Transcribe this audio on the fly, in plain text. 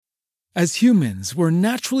As humans, we're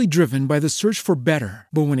naturally driven by the search for better.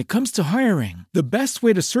 But when it comes to hiring, the best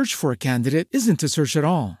way to search for a candidate isn't to search at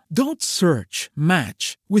all. Don't search,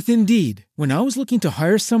 match with Indeed. When I was looking to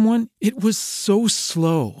hire someone, it was so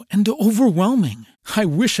slow and overwhelming. I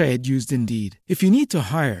wish I had used Indeed. If you need to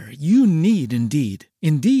hire, you need Indeed.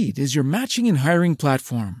 Indeed is your matching and hiring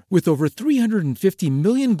platform with over 350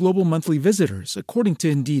 million global monthly visitors, according to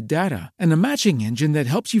Indeed data, and a matching engine that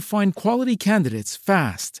helps you find quality candidates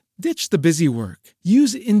fast. Ditch the busy work.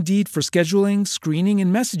 Use Indeed for scheduling, screening,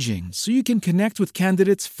 and messaging so you can connect with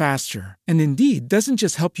candidates faster. And Indeed doesn't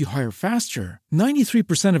just help you hire faster.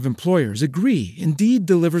 93% of employers agree Indeed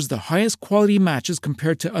delivers the highest quality matches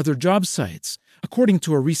compared to other job sites, according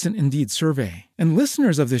to a recent Indeed survey. And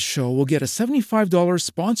listeners of this show will get a $75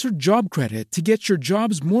 sponsored job credit to get your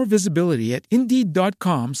jobs more visibility at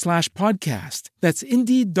Indeed.com/podcast. That's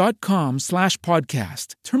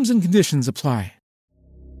Indeed.com/podcast. Terms and conditions apply.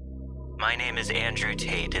 My name is Andrew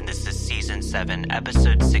Tate, and this is Season 7,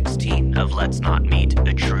 Episode 16 of Let's Not Meet,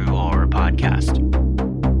 a true horror podcast.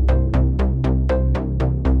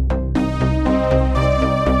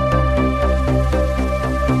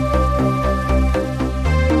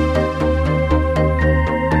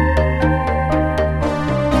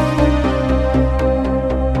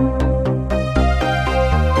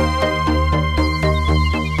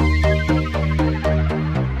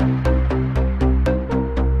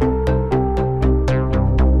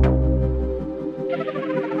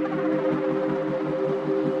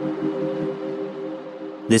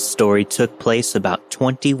 This story took place about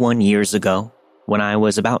 21 years ago, when I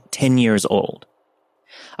was about 10 years old.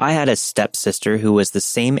 I had a stepsister who was the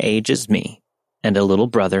same age as me, and a little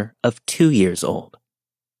brother of 2 years old.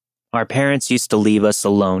 Our parents used to leave us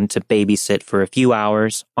alone to babysit for a few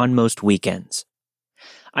hours on most weekends.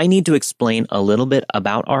 I need to explain a little bit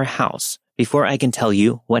about our house before I can tell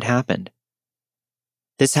you what happened.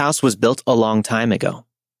 This house was built a long time ago.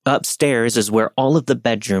 Upstairs is where all of the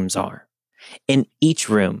bedrooms are. In each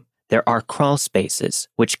room, there are crawl spaces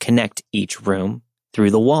which connect each room through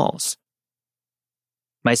the walls.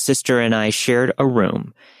 My sister and I shared a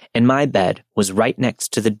room, and my bed was right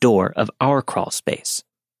next to the door of our crawl space.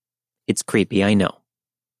 It's creepy, I know.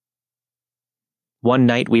 One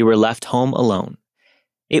night we were left home alone.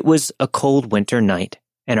 It was a cold winter night,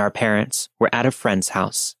 and our parents were at a friend's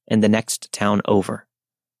house in the next town over.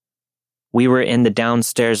 We were in the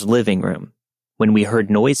downstairs living room when we heard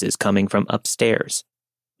noises coming from upstairs.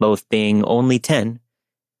 Both being only 10,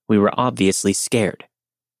 we were obviously scared.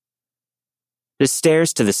 The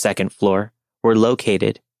stairs to the second floor were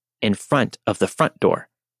located in front of the front door.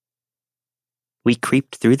 We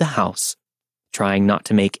creeped through the house, trying not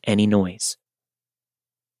to make any noise.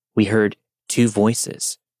 We heard 2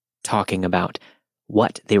 voices talking about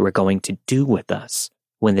what they were going to do with us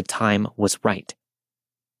when the time was right.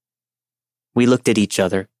 We looked at each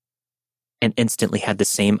other and instantly had the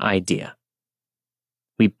same idea.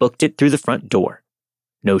 We booked it through the front door.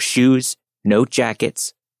 No shoes, no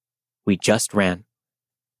jackets. We just ran.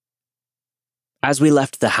 As we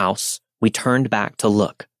left the house, we turned back to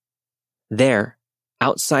look. There,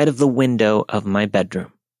 outside of the window of my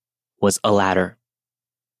bedroom, was a ladder.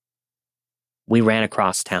 We ran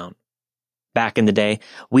across town. Back in the day,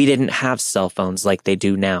 we didn't have cell phones like they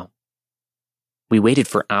do now. We waited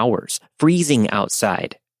for hours, freezing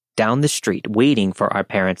outside, down the street, waiting for our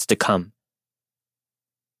parents to come.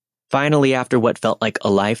 Finally, after what felt like a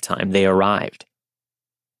lifetime, they arrived.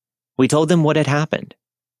 We told them what had happened.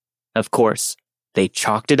 Of course, they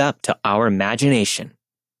chalked it up to our imagination.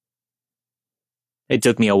 It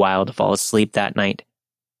took me a while to fall asleep that night,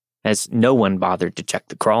 as no one bothered to check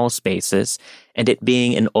the crawl spaces, and it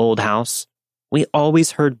being an old house, we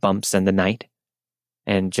always heard bumps in the night,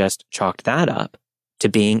 and just chalked that up to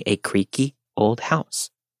being a creaky old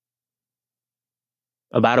house.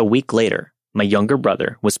 About a week later, my younger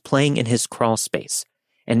brother was playing in his crawl space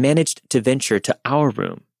and managed to venture to our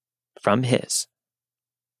room from his.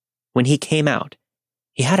 When he came out,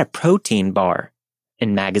 he had a protein bar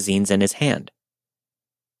and magazines in his hand.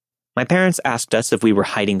 My parents asked us if we were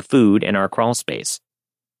hiding food in our crawl space.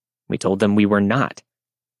 We told them we were not.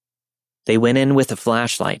 They went in with a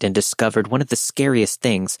flashlight and discovered one of the scariest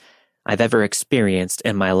things I've ever experienced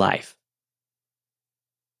in my life.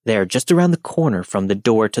 There, just around the corner from the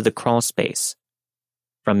door to the crawl space,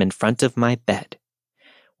 from in front of my bed,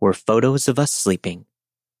 were photos of us sleeping,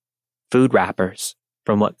 food wrappers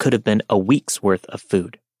from what could have been a week's worth of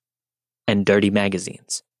food, and dirty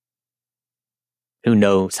magazines. Who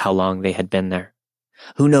knows how long they had been there?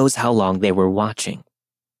 Who knows how long they were watching?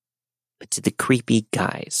 But to the creepy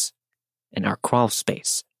guys in our crawl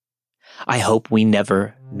space, I hope we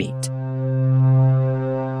never meet.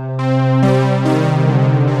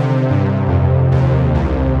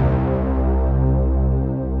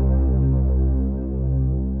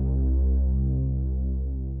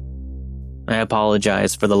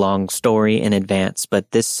 apologize for the long story in advance,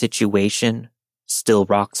 but this situation still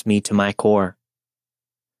rocks me to my core.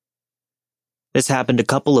 This happened a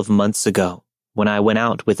couple of months ago when I went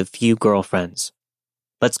out with a few girlfriends.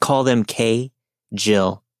 Let's call them Kay,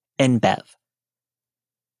 Jill, and Bev.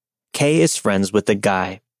 Kay is friends with a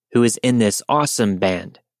guy who is in this awesome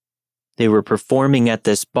band. They were performing at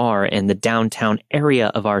this bar in the downtown area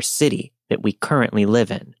of our city that we currently live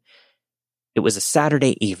in. It was a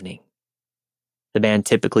Saturday evening. The band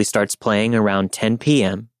typically starts playing around 10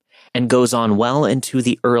 p.m. and goes on well into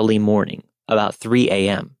the early morning, about 3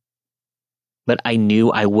 a.m. But I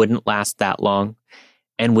knew I wouldn't last that long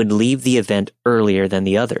and would leave the event earlier than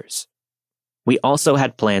the others. We also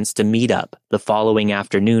had plans to meet up the following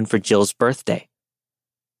afternoon for Jill's birthday.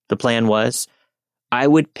 The plan was, I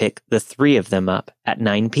would pick the three of them up at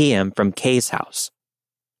 9 p.m. from Kay's house.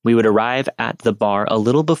 We would arrive at the bar a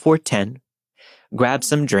little before 10, grab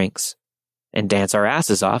some drinks, and dance our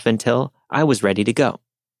asses off until I was ready to go.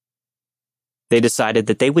 They decided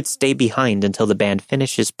that they would stay behind until the band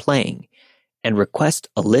finishes playing and request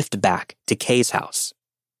a lift back to Kay's house.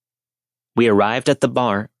 We arrived at the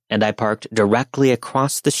bar and I parked directly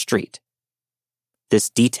across the street. This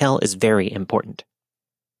detail is very important.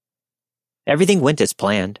 Everything went as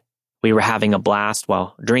planned. We were having a blast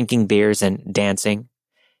while drinking beers and dancing.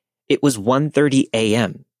 It was 1:30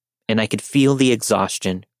 a.m., and I could feel the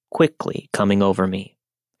exhaustion quickly coming over me,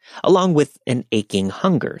 along with an aching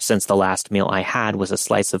hunger since the last meal I had was a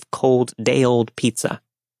slice of cold, day-old pizza.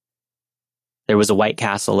 There was a White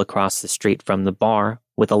Castle across the street from the bar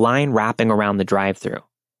with a line wrapping around the drive-thru.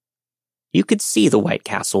 You could see the White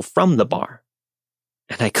Castle from the bar,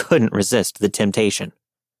 and I couldn't resist the temptation.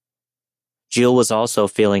 Jill was also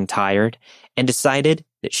feeling tired and decided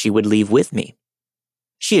that she would leave with me.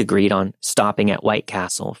 She agreed on stopping at White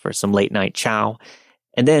Castle for some late-night chow,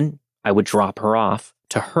 and then I would drop her off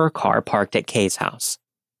to her car parked at Kay's house.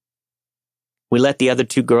 We let the other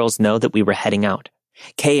two girls know that we were heading out.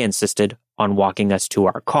 Kay insisted on walking us to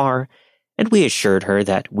our car, and we assured her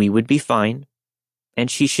that we would be fine,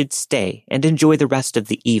 and she should stay and enjoy the rest of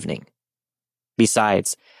the evening.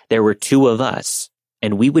 Besides, there were two of us,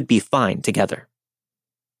 and we would be fine together.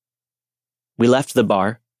 We left the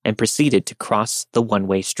bar and proceeded to cross the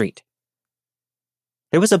one-way street.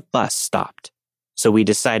 There was a bus stopped, so we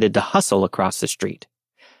decided to hustle across the street,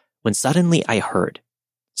 when suddenly I heard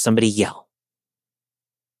somebody yell.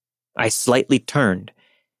 I slightly turned,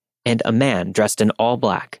 and a man dressed in all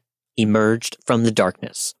black emerged from the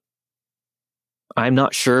darkness. I'm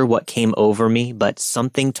not sure what came over me, but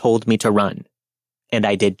something told me to run, and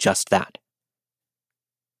I did just that.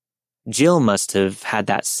 Jill must have had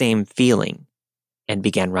that same feeling and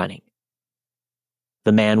began running.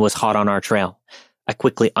 The man was hot on our trail. I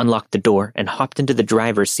quickly unlocked the door and hopped into the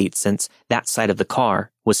driver's seat since that side of the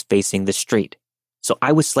car was facing the street, so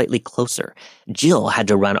I was slightly closer. Jill had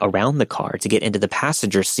to run around the car to get into the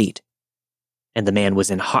passenger seat, and the man was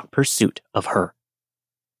in hot pursuit of her.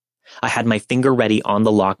 I had my finger ready on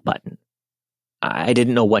the lock button. I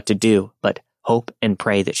didn't know what to do, but hope and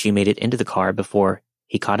pray that she made it into the car before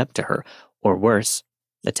he caught up to her, or worse,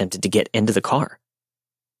 attempted to get into the car.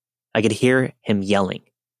 I could hear him yelling.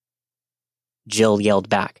 Jill yelled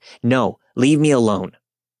back, "No, leave me alone."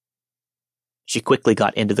 She quickly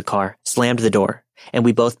got into the car, slammed the door, and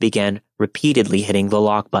we both began repeatedly hitting the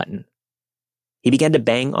lock button. He began to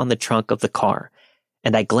bang on the trunk of the car,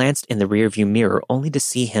 and I glanced in the rearview mirror only to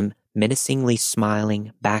see him menacingly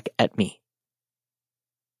smiling back at me.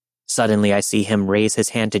 Suddenly, I see him raise his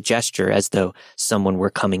hand to gesture as though someone were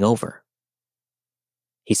coming over.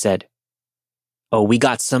 He said, "Oh, we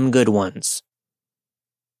got some good ones."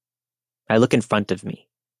 I look in front of me,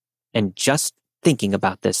 and just thinking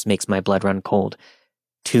about this makes my blood run cold.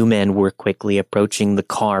 Two men were quickly approaching the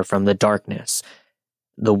car from the darkness.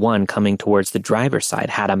 The one coming towards the driver's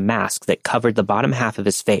side had a mask that covered the bottom half of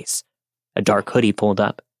his face, a dark hoodie pulled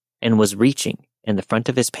up, and was reaching in the front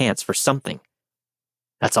of his pants for something.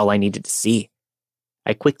 That's all I needed to see.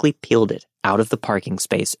 I quickly peeled it out of the parking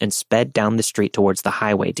space and sped down the street towards the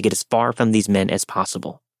highway to get as far from these men as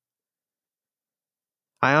possible.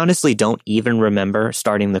 I honestly don't even remember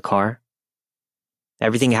starting the car.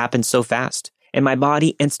 Everything happened so fast, and my body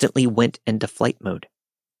instantly went into flight mode.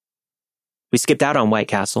 We skipped out on White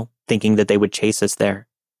Castle, thinking that they would chase us there.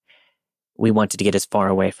 We wanted to get as far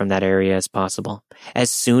away from that area as possible.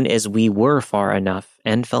 As soon as we were far enough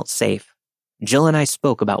and felt safe, Jill and I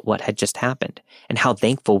spoke about what had just happened and how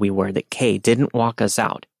thankful we were that Kay didn't walk us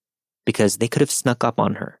out, because they could have snuck up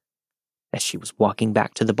on her as she was walking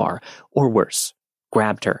back to the bar, or worse,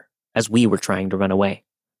 grabbed her as we were trying to run away.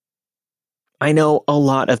 I know a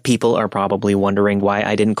lot of people are probably wondering why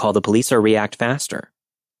I didn't call the police or react faster.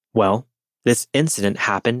 Well, this incident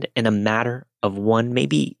happened in a matter of 1,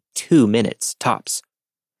 maybe 2 minutes tops.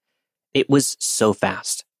 It was so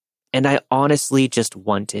fast, and I honestly just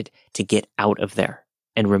wanted to get out of there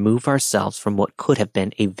and remove ourselves from what could have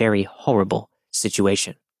been a very horrible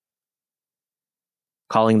situation.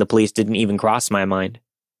 Calling the police didn't even cross my mind,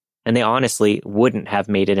 and they honestly wouldn't have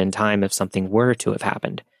made it in time if something were to have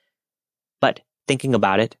happened. But thinking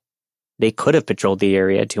about it, they could have patrolled the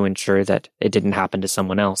area to ensure that it didn't happen to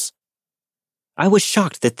someone else. I was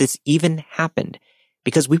shocked that this even happened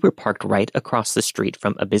because we were parked right across the street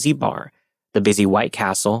from a busy bar, the busy White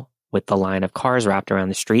Castle with the line of cars wrapped around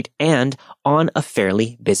the street, and on a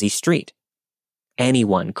fairly busy street.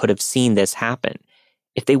 Anyone could have seen this happen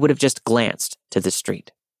if they would have just glanced to the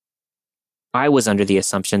street. I was under the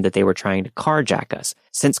assumption that they were trying to carjack us,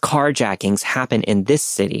 since carjackings happen in this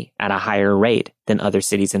city at a higher rate than other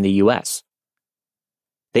cities in the US.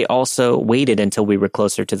 They also waited until we were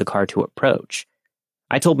closer to the car to approach.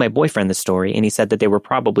 I told my boyfriend the story, and he said that they were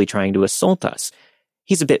probably trying to assault us.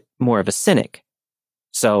 He's a bit more of a cynic,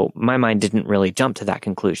 so my mind didn't really jump to that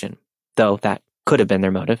conclusion, though that could have been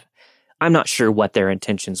their motive. I'm not sure what their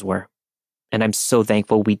intentions were, and I'm so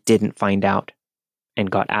thankful we didn't find out and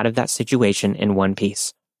got out of that situation in one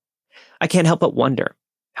piece. I can't help but wonder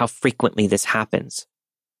how frequently this happens,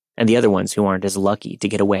 and the other ones who aren't as lucky to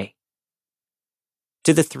get away.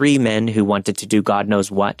 To the 3 men who wanted to do God knows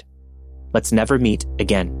what, let's never meet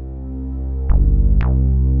again.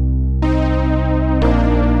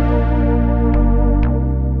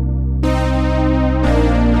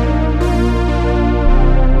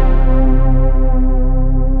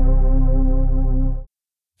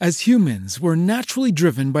 As humans, we're naturally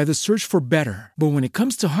driven by the search for better. But when it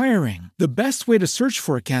comes to hiring, the best way to search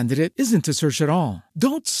for a candidate isn't to search at all.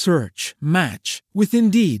 Don't search, match with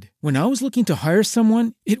Indeed. When I was looking to hire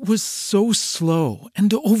someone, it was so slow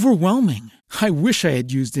and overwhelming. I wish I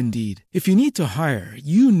had used Indeed. If you need to hire,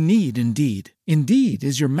 you need Indeed. Indeed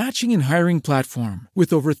is your matching and hiring platform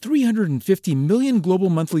with over 350 million global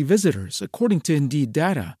monthly visitors, according to Indeed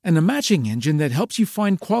data, and a matching engine that helps you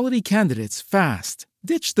find quality candidates fast.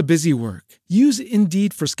 Ditch the busy work. Use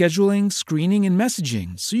Indeed for scheduling, screening, and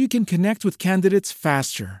messaging so you can connect with candidates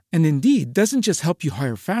faster. And Indeed doesn't just help you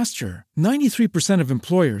hire faster. 93% of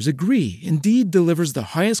employers agree Indeed delivers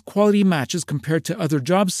the highest quality matches compared to other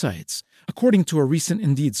job sites, according to a recent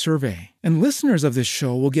Indeed survey. And listeners of this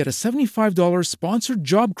show will get a $75 sponsored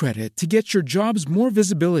job credit to get your jobs more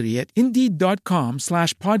visibility at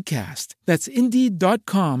Indeed.com/podcast. That's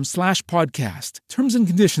Indeed.com/podcast. Terms and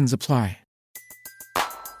conditions apply.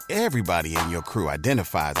 Everybody in your crew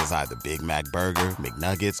identifies as either Big Mac Burger,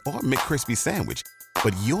 McNuggets, or McCrispy Sandwich.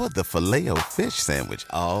 But you're the Filet-O-Fish Sandwich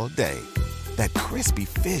all day. That crispy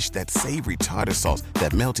fish, that savory tartar sauce,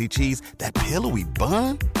 that melty cheese, that pillowy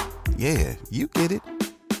bun. Yeah, you get it.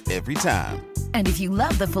 Every time. And if you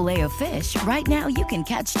love the Filet-O-Fish, right now you can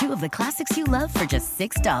catch 2 of the classics you love for just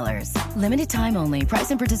 $6. Limited time only.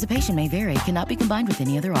 Price and participation may vary. Cannot be combined with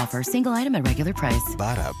any other offer. Single item at regular price.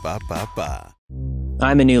 Ba-da-ba-ba-ba.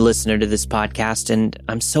 I'm a new listener to this podcast, and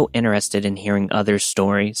I'm so interested in hearing other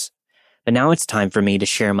stories. But now it's time for me to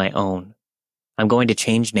share my own. I'm going to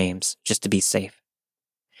change names just to be safe.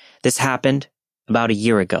 This happened about a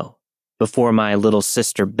year ago, before my little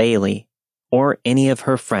sister Bailey or any of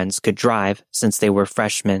her friends could drive since they were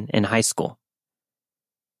freshmen in high school.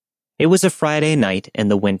 It was a Friday night in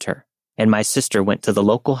the winter, and my sister went to the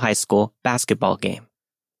local high school basketball game.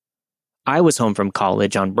 I was home from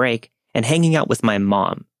college on break and hanging out with my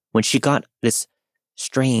mom when she got this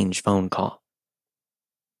strange phone call.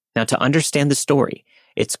 Now, to understand the story,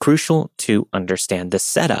 it's crucial to understand the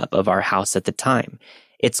setup of our house at the time.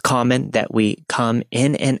 It's common that we come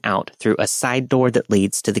in and out through a side door that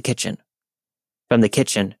leads to the kitchen. From the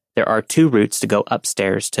kitchen, there are 2 routes to go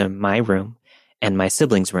upstairs to my room and my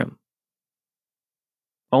siblings' room.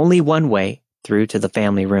 Only one way through to the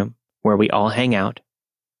family room, where we all hang out,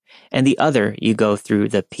 and the other you go through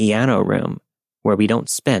the piano room, where we don't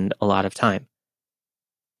spend a lot of time.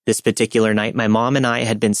 This particular night, my mom and I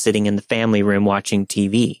had been sitting in the family room watching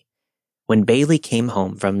TV when Bailey came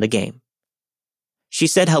home from the game. She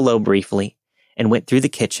said hello briefly and went through the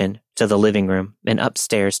kitchen to the living room and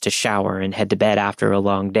upstairs to shower and head to bed after a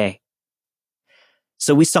long day.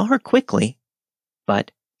 So we saw her quickly,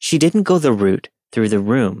 but she didn't go the route through the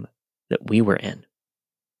room that we were in.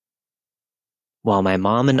 While my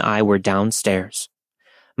mom and I were downstairs,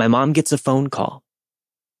 my mom gets a phone call.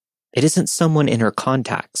 It isn't someone in her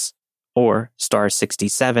contacts, or star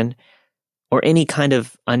 67, or any kind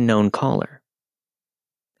of unknown caller.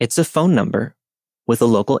 It's a phone number with a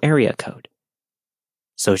local area code.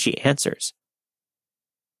 So she answers.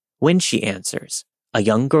 When she answers, a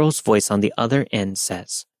young girl's voice on the other end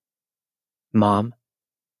says, "Mom,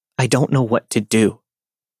 I don't know what to do.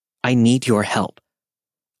 I need your help.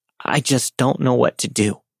 I just don't know what to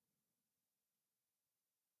do."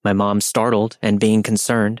 My mom, startled and being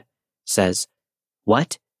concerned, says,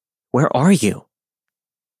 "What? Where are you?"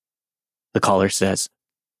 The caller says,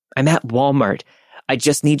 "I'm at Walmart. I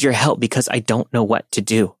just need your help because I don't know what to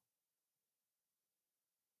do."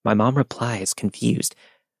 My mom replies, confused,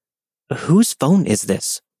 "Whose phone is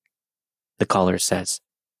this?" The caller says,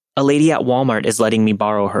 "A lady at Walmart is letting me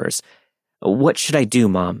borrow hers. What should I do,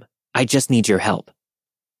 Mom? I just need your help."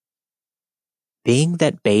 Being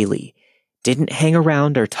that Bailey didn't hang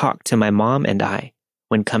around or talk to my mom and I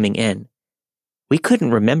when coming in, we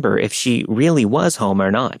couldn't remember if she really was home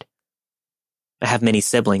or not. I have many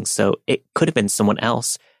siblings, so it could have been someone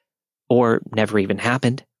else, or never even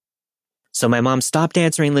happened. So my mom stopped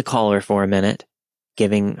answering the caller for a minute,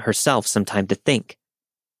 giving herself some time to think.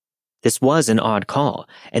 This was an odd call,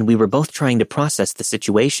 and we were both trying to process the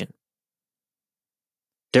situation.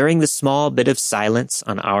 During the small bit of silence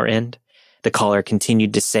on our end, the caller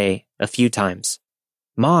continued to say a few times,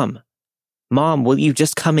 Mom, will you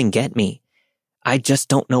just come and get me? I just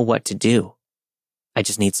don't know what to do. I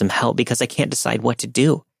just need some help because I can't decide what to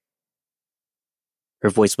do." Her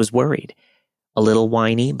voice was worried, a little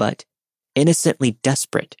whiny, but innocently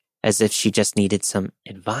desperate, as if she just needed some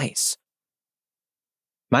advice.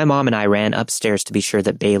 My mom and I ran upstairs to be sure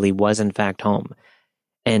that Bailey was in fact home,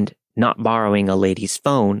 and not borrowing a lady's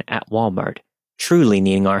phone at Walmart, truly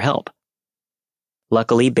needing our help.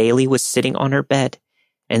 Luckily, Bailey was sitting on her bed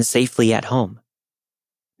and safely at home,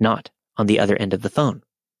 not on the other end of the phone.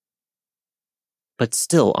 But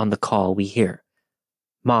still on the call we hear,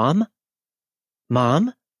 Mom,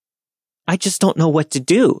 I just don't know what to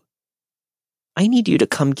do. I need you to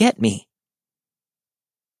come get me."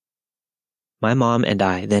 My mom and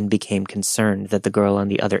I then became concerned that the girl on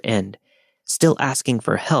the other end, still asking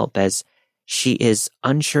for help as she is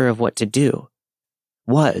unsure of what to do,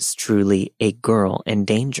 was truly a girl in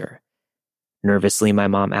danger. Nervously, my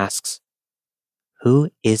mom asks,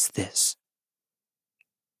 "Who is this?"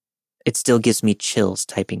 It still gives me chills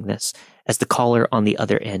typing this, as the caller on the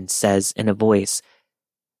other end says in a voice,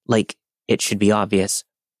 like it should be obvious,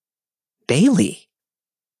 "Bailey."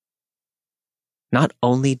 Not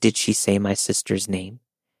only did she say my sister's name,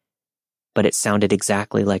 but it sounded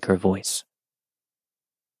exactly like her voice.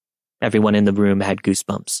 Everyone in the room had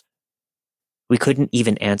goosebumps. We couldn't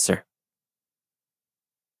even answer.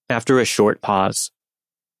 After a short pause,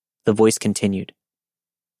 the voice continued,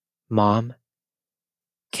 "Mom,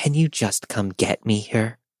 can you just come get me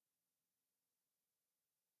here?"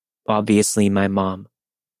 Obviously, my mom,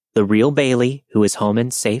 the real Bailey who is home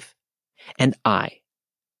and safe, and I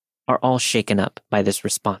are all shaken up by this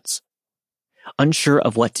response. Unsure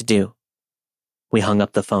of what to do, we hung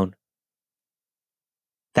up the phone.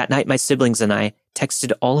 That night, my siblings and I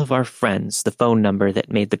texted all of our friends the phone number that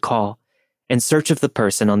made the call in search of the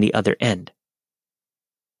person on the other end.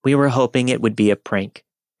 We were hoping it would be a prank,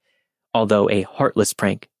 although a heartless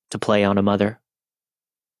prank to play on a mother.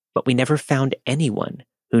 But we never found anyone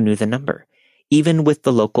who knew the number, even with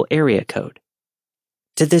the local area code.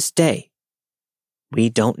 To this day, we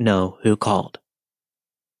don't know who called.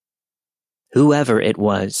 Whoever it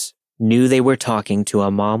was knew they were talking to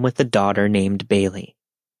a mom with a daughter named Bailey.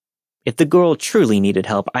 If the girl truly needed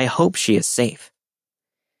help, I hope she is safe.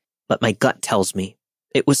 But my gut tells me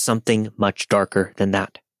it was something much darker than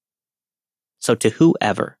that. So to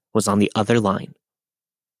whoever was on the other line,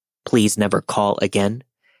 please never call again,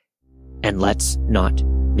 and let's not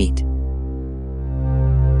meet.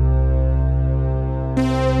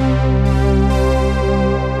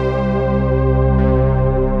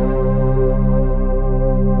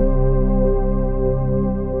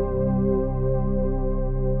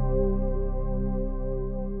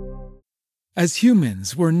 As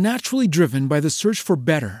humans, we're naturally driven by the search for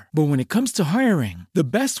better. But when it comes to hiring, the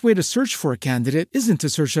best way to search for a candidate isn't to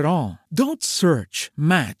search at all. Don't search,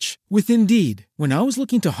 match with Indeed. When I was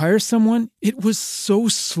looking to hire someone, it was so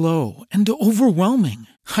slow and overwhelming.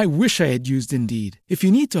 I wish I had used Indeed. If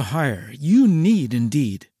you need to hire, you need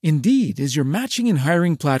Indeed. Indeed is your matching and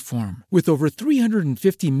hiring platform with over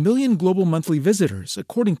 350 million global monthly visitors,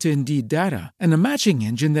 according to Indeed data, and a matching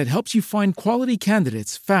engine that helps you find quality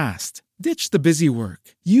candidates fast. Ditch the busy work.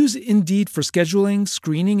 Use Indeed for scheduling,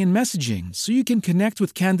 screening, and messaging so you can connect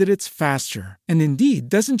with candidates faster. And Indeed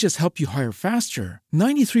doesn't just help you hire faster.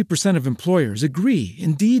 93% of employers agree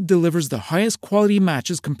Indeed delivers the highest quality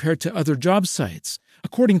matches compared to other job sites,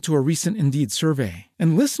 according to a recent Indeed survey.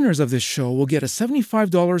 And listeners of this show will get a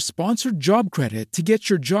 $75 sponsored job credit to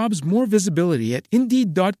get your jobs more visibility at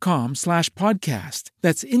Indeed.com/podcast.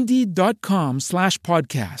 That's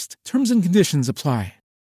Indeed.com/podcast. Terms and conditions apply.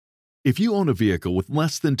 If you own a vehicle with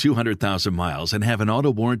less than 200,000 miles and have an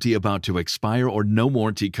auto warranty about to expire or no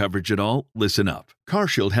warranty coverage at all, listen up.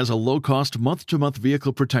 CarShield has a low-cost month-to-month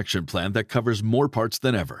vehicle protection plan that covers more parts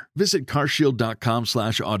than ever. Visit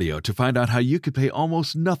carshield.com/audio to find out how you could pay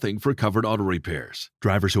almost nothing for covered auto repairs.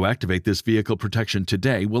 Drivers who activate this vehicle protection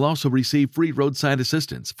today will also receive free roadside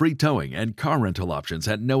assistance, free towing, and car rental options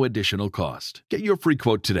at no additional cost. Get your free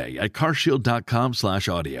quote today at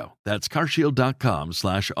carshield.com/audio. That's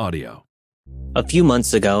carshield.com/audio. A few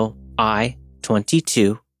months ago, I,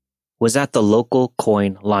 22, was at the local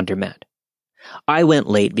coin laundromat. I went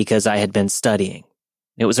late because I had been studying.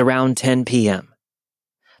 It was around 10 p.m.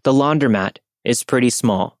 The laundromat is pretty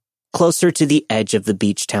small, closer to the edge of the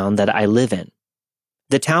beach town that I live in.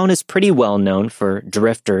 The town is pretty well known for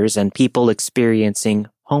drifters and people experiencing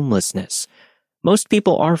homelessness. Most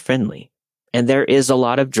people are friendly, and there is a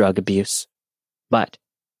lot of drug abuse. But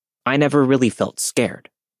I never really felt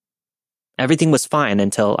scared. Everything was fine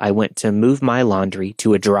until I went to move my laundry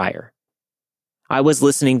to a dryer. I was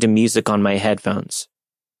listening to music on my headphones.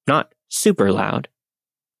 Not super loud.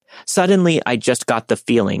 Suddenly, I just got the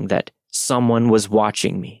feeling that someone was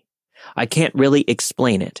watching me. I can't really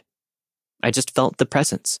explain it. I just felt the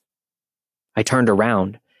presence. I turned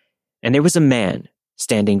around, and there was a man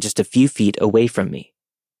standing just a few feet away from me.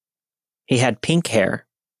 He had pink hair,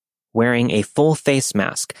 wearing a full face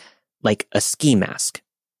mask, like a ski mask.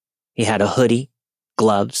 He had a hoodie,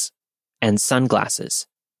 gloves, and sunglasses,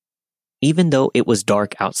 even though it was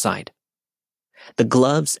dark outside. The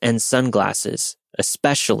gloves and sunglasses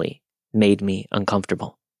especially made me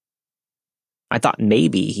uncomfortable. I thought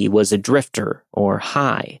maybe he was a drifter or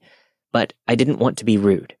high, but I didn't want to be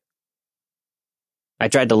rude. I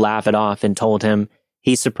tried to laugh it off and told him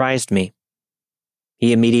he surprised me.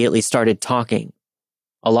 He immediately started talking.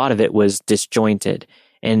 A lot of it was disjointed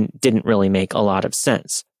and didn't really make a lot of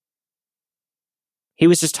sense. He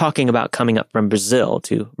was just talking about coming up from Brazil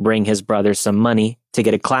to bring his brother some money to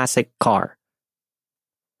get a classic car.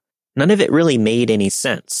 None of it really made any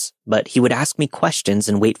sense, but he would ask me questions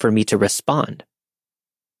and wait for me to respond.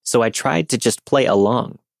 So I tried to just play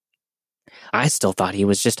along. I still thought he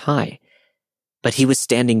was just high, but he was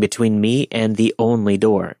standing between me and the only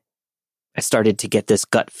door. I started to get this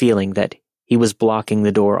gut feeling that he was blocking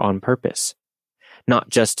the door on purpose, not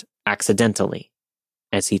just accidentally,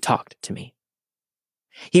 as he talked to me.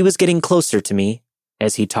 He was getting closer to me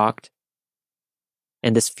as he talked,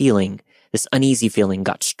 and this uneasy feeling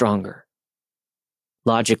got stronger.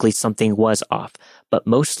 Logically, something was off, but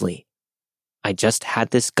mostly, I just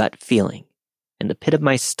had this gut feeling in the pit of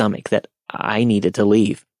my stomach that I needed to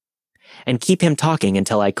leave and keep him talking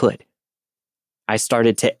until I could. I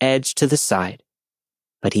started to edge to the side,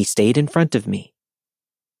 but he stayed in front of me.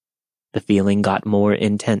 The feeling got more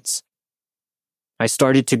intense. I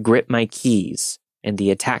started to grip my keys in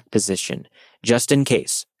the attack position, just in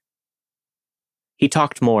case. He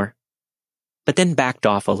talked more, but then backed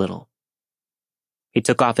off a little. He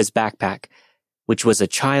took off his backpack, which was a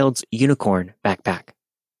child's unicorn backpack,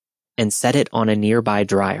 and set it on a nearby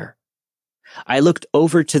dryer. I looked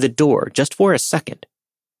over to the door just for a second,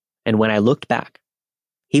 and when I looked back,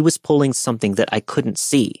 he was pulling something that I couldn't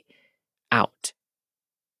see out,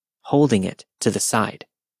 holding it to the side.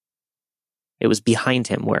 It was behind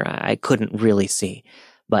him where I couldn't really see,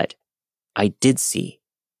 but I did see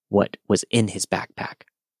what was in his backpack.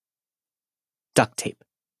 Duct tape.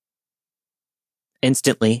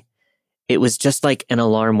 Instantly, it was just like an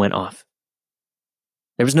alarm went off.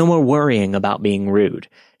 There was no more worrying about being rude,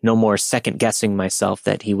 no more second-guessing myself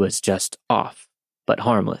that he was just off, but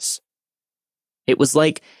harmless. It was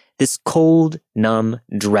like this cold, numb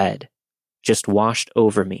dread just washed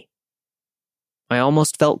over me. I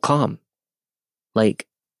almost felt calm. Like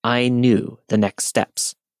I knew the next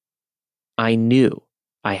steps. I knew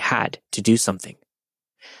I had to do something.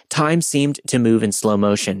 Time seemed to move in slow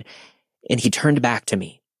motion, and he turned back to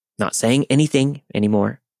me, not saying anything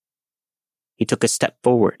anymore. He took a step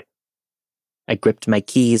forward. I gripped my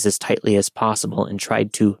keys as tightly as possible and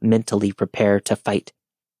tried to mentally prepare to fight.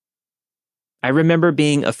 I remember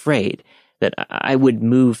being afraid that I would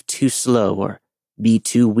move too slow or be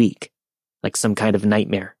too weak, like some kind of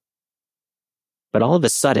nightmare. But all of a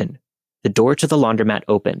sudden, the door to the laundromat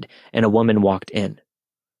opened and a woman walked in,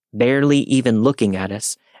 barely even looking at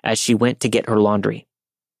us as she went to get her laundry.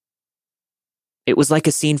 It was like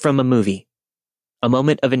a scene from a movie, a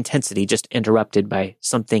moment of intensity just interrupted by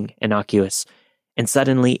something innocuous, and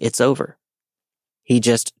suddenly it's over. He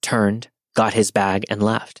just turned, got his bag, and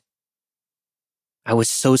left. I was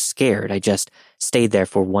so scared I just stayed there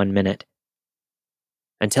for 1 minute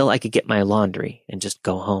until I could get my laundry and just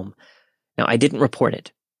go home. Now, I didn't report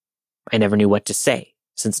it. I never knew what to say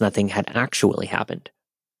since nothing had actually happened.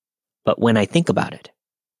 But when I think about it,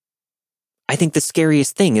 I think the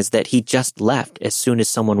scariest thing is that he just left as soon as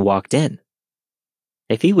someone walked in.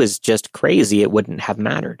 If he was just crazy, it wouldn't have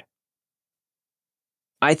mattered.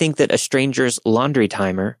 I think that a stranger's laundry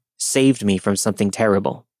timer saved me from something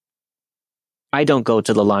terrible. I don't go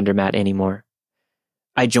to the laundromat anymore.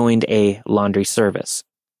 I joined a laundry service.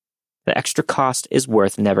 The extra cost is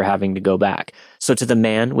worth never having to go back. So to the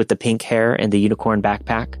man with the pink hair and the unicorn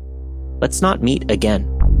backpack, let's not meet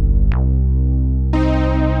again.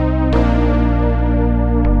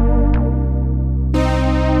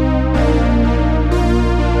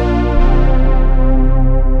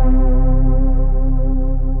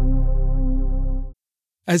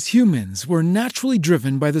 As humans, we're naturally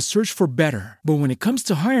driven by the search for better. But when it comes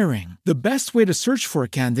to hiring, the best way to search for a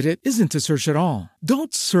candidate isn't to search at all.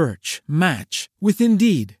 Don't search, match with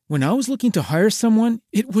Indeed. When I was looking to hire someone,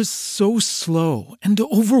 it was so slow and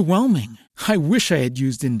overwhelming. I wish I had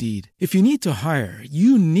used Indeed. If you need to hire,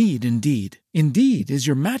 you need Indeed. Indeed is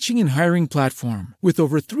your matching and hiring platform with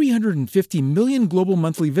over 350 million global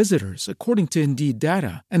monthly visitors, according to Indeed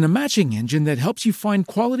data, and a matching engine that helps you find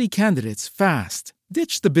quality candidates fast.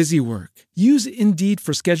 Ditch the busy work. Use Indeed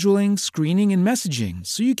for scheduling, screening, and messaging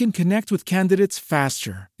so you can connect with candidates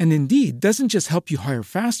faster. And Indeed doesn't just help you hire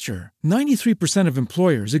faster. 93% of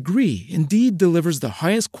employers agree Indeed delivers the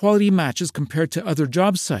highest quality matches compared to other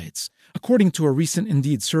job sites, according to a recent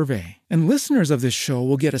Indeed survey. And listeners of this show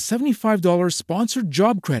will get a $75 sponsored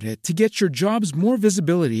job credit to get your jobs more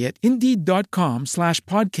visibility at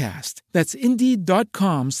Indeed.com/podcast. That's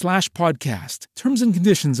Indeed.com/podcast. Terms and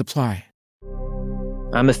conditions apply.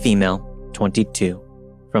 I'm a female, 22,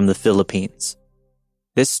 from the Philippines.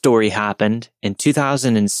 This story happened in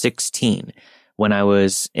 2016 when I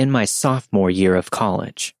was in my sophomore year of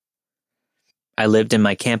college. I lived in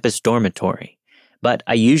my campus dormitory, but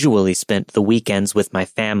I usually spent the weekends with my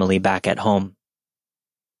family back at home.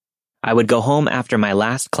 I would go home after my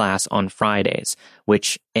last class on Fridays,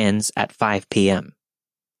 which ends at 5 p.m.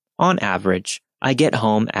 On average, I get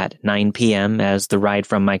home at 9 p.m. as the ride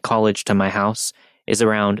from my college to my house is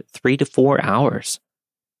around 3 to 4 hours,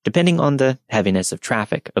 depending on the heaviness of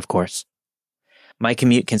traffic, of course. My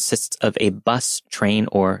commute consists of a bus, train,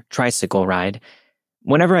 or tricycle ride.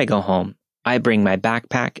 Whenever I go home, I bring my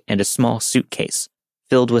backpack and a small suitcase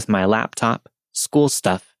filled with my laptop, school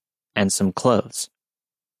stuff, and some clothes.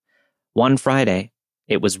 One Friday,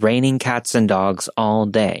 it was raining cats and dogs all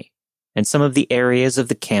day, and some of the areas of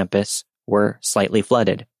the campus were slightly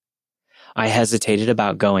flooded. I hesitated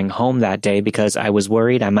about going home that day because I was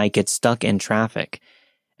worried I might get stuck in traffic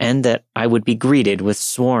and that I would be greeted with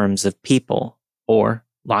swarms of people or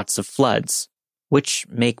lots of floods, which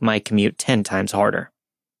make my commute 10 times harder.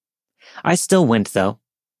 I still went though,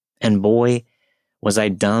 and boy, was I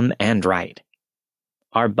dumb and right.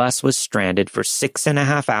 Our bus was stranded for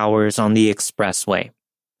 6.5 hours on the expressway,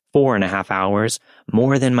 4.5 hours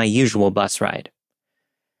more than my usual bus ride.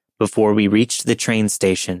 Before we reached the train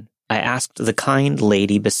station, I asked the kind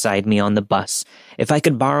lady beside me on the bus if I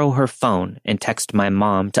could borrow her phone and text my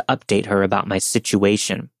mom to update her about my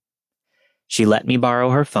situation. She let me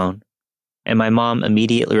borrow her phone, and my mom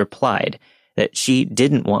immediately replied that she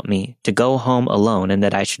didn't want me to go home alone and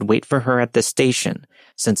that I should wait for her at the station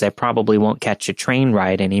since I probably won't catch a train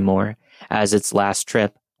ride anymore as its last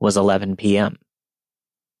trip was 11 p.m.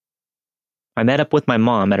 I met up with my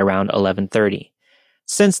mom at around 11:30.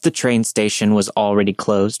 Since the train station was already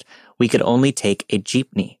closed, we could only take a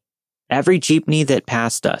jeepney. Every jeepney that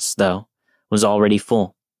passed us, though, was already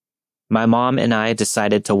full. My mom and I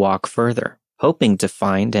decided to walk further, hoping to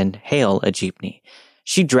find and hail a jeepney.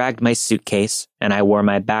 She dragged my suitcase, and I wore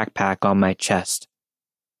my backpack on my chest.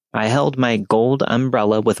 I held my gold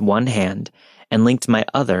umbrella with one hand and linked my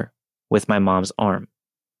other with my mom's arm.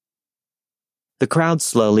 The crowd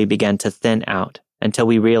slowly began to thin out until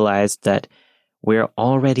we realized that we're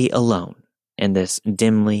already alone in this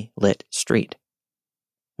dimly lit street.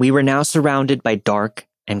 We were now surrounded by dark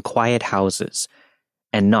and quiet houses,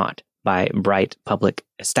 and not by bright public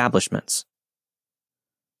establishments.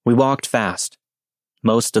 We walked fast.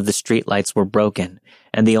 Most of the streetlights were broken,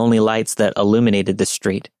 and the only lights that illuminated the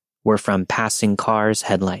street were from passing cars'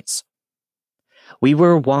 headlights. We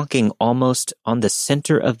were walking almost on the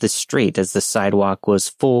center of the street as the sidewalk was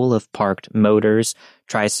full of parked motors,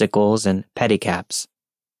 tricycles, and pedicabs.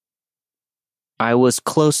 I was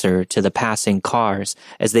closer to the passing cars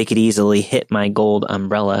as they could easily hit my gold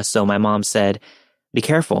umbrella, so my mom said, "Be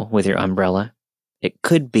careful with your umbrella. It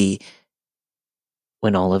could be..."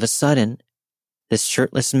 When all of a sudden, this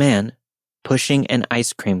shirtless man, pushing an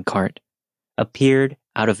ice cream cart, appeared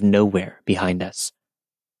out of nowhere behind us.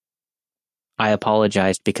 I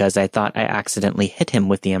apologized because I thought I accidentally hit him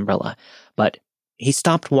with the umbrella, but he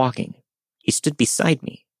stopped walking. He stood beside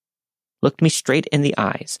me, looked me straight in the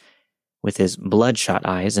eyes with his bloodshot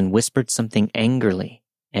eyes, and whispered something angrily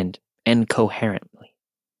and incoherently.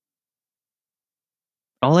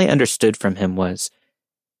 All I understood from him was,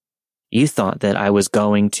 "You thought that I was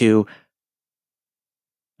going to..."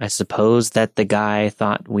 I suppose that the guy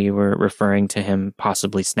thought we were referring to him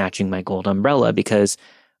possibly snatching my gold umbrella, because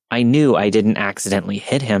I knew I didn't accidentally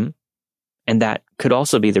hit him, and that could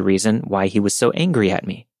also be the reason why he was so angry at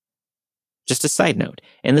me. Just a side note,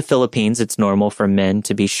 in the Philippines, it's normal for men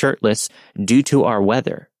to be shirtless due to our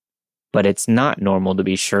weather, but it's not normal to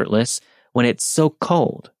be shirtless when it's so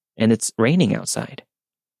cold and it's raining outside.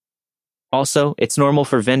 Also, it's normal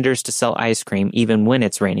for vendors to sell ice cream even when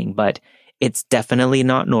it's raining, but it's definitely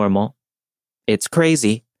not normal. It's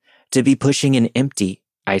crazy to be pushing an empty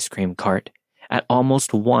ice cream cart at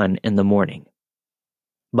almost 1 a.m.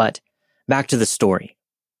 But back to the story.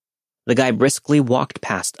 The guy briskly walked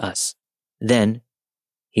past us. Then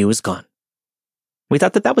he was gone. We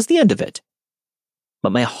thought that was the end of it.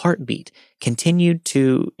 But my heartbeat continued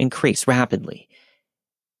to increase rapidly,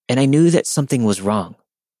 and I knew that something was wrong.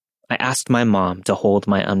 I asked my mom to hold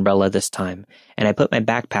my umbrella this time, and I put my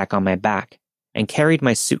backpack on my back and carried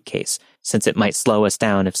my suitcase since it might slow us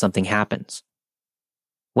down if something happens.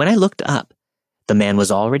 When I looked up, the man was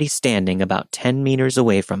already standing about 10 meters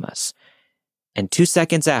away from us, and 2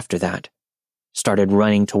 seconds after that, started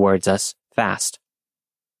running towards us fast.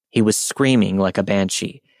 He was screaming like a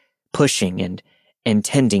banshee, pushing and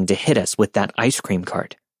intending to hit us with that ice cream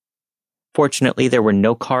cart. Fortunately, there were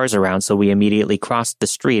no cars around, so we immediately crossed the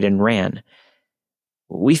street and ran.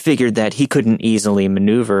 We figured that he couldn't easily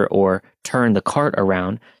maneuver or turn the cart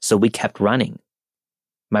around, so we kept running.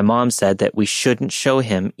 My mom said that we shouldn't show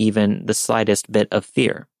him even the slightest bit of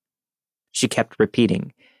fear. She kept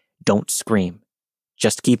repeating, "Don't scream.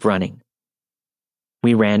 Just keep running."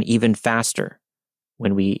 We ran even faster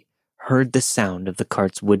when we heard the sound of the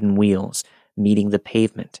cart's wooden wheels meeting the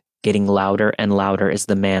pavement, getting louder and louder as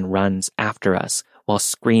the man runs after us while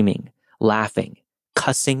screaming, laughing,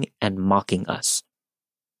 cussing, and mocking us.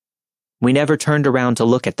 We never turned around to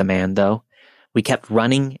look at the man, though. We kept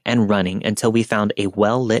running and running until we found a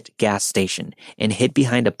well-lit gas station and hid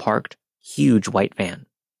behind a parked, huge white van.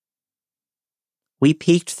 We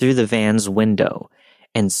peeked through the van's window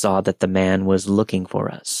and saw that the man was looking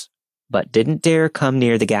for us, but didn't dare come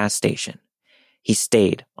near the gas station. He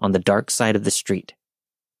stayed on the dark side of the street.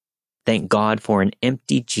 Thank God for an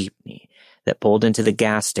empty jeepney that pulled into the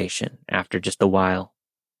gas station after just a while.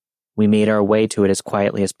 We made our way to it as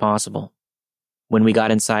quietly as possible. When we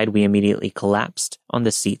got inside, we immediately collapsed on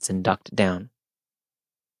the seats and ducked down.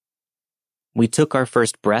 We took our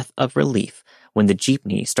first breath of relief when the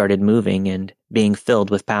jeepney started moving and being filled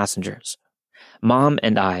with passengers. Mom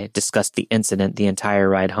and I discussed the incident the entire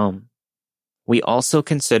ride home. We also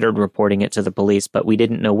considered reporting it to the police, but we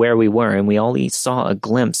didn't know where we were, and we only saw a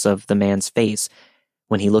glimpse of the man's face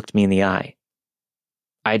when he looked me in the eye.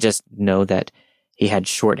 I just know that he had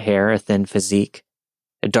short hair, a thin physique,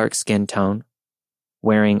 a dark skin tone,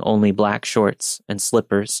 wearing only black shorts and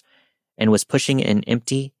slippers, and was pushing an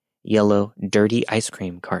empty, yellow, dirty ice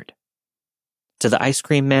cream cart. To the ice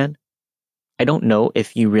cream man, I don't know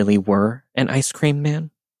if you really were an ice cream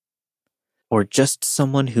man, or just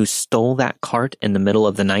someone who stole that cart in the middle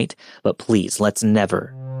of the night, but please, let's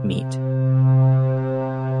never meet.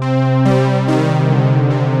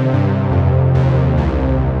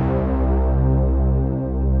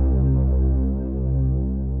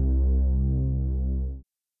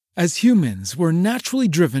 As humans, we're naturally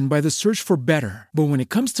driven by the search for better. But when it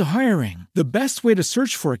comes to hiring, the best way to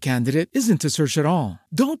search for a candidate isn't to search at all.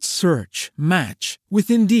 Don't search, match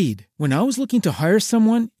with Indeed. When I was looking to hire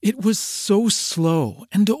someone, it was so slow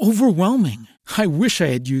and overwhelming. I wish I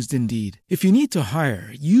had used Indeed. If you need to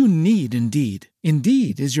hire, you need Indeed.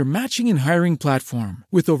 Indeed is your matching and hiring platform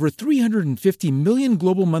with over 350 million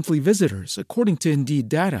global monthly visitors, according to Indeed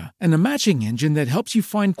data, and a matching engine that helps you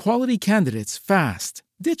find quality candidates fast.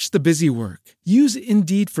 Ditch the busy work. Use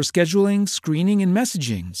Indeed for scheduling, screening, and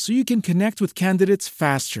messaging so you can connect with candidates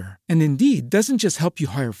faster. And Indeed doesn't just help you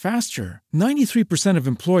hire faster. 93% of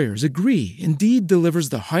employers agree Indeed delivers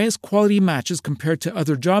the highest quality matches compared to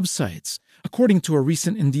other job sites, according to a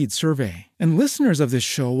recent Indeed survey. And listeners of this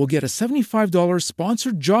show will get a $75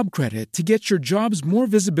 sponsored job credit to get your jobs more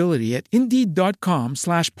visibility at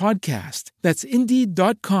Indeed.com/podcast. That's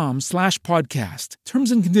Indeed.com/podcast.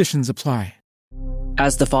 Terms and conditions apply.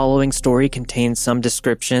 As the following story contains some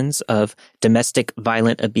descriptions of domestic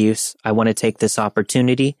violent abuse, I want to take this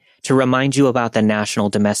opportunity to remind you about the National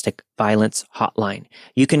Domestic Violence Hotline.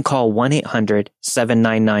 You can call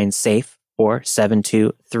 1-800-799-SAFE or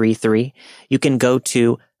 7233. You can go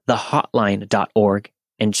to thehotline.org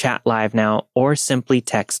and chat live now, or simply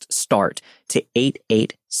text START to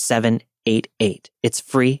 88788. It's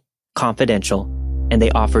free, confidential, and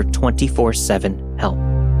they offer 24/7 help.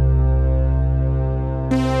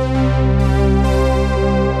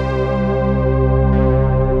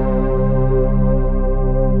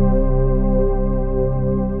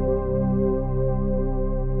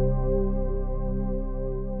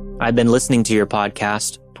 I've been listening to your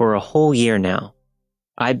podcast for a whole year now.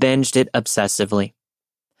 I binged it obsessively.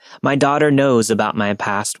 My daughter knows about my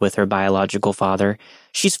past with her biological father.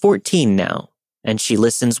 She's 14 now, and she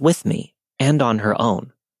listens with me and on her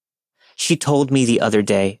own. She told me the other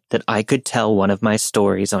day that I could tell one of my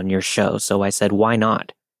stories on your show, so I said, why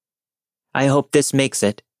not? I hope this makes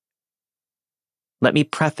it. Let me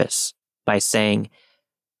preface by saying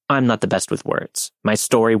I'm not the best with words. My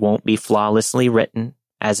story won't be flawlessly written,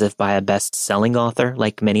 as if by a best-selling author,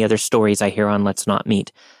 like many other stories I hear on Let's Not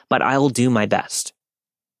Meet, but I'll do my best.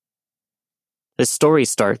 The story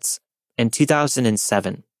starts in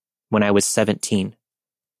 2007, when I was 17.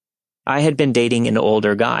 I had been dating an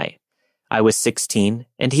older guy. I was 16,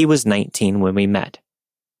 and he was 19 when we met.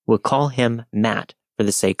 We'll call him Matt for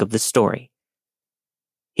the sake of the story.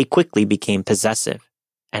 He quickly became possessive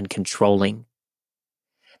and controlling.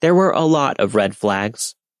 There were a lot of red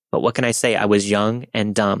flags, but what can I say? I was young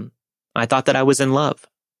and dumb. I thought that I was in love.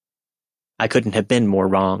 I couldn't have been more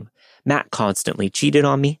wrong. Matt constantly cheated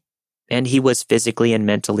on me, and he was physically and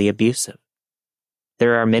mentally abusive.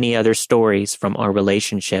 There are many other stories from our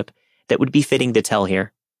relationship that would be fitting to tell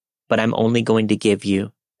here, but I'm only going to give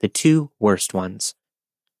you the two worst ones.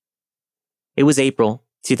 It was April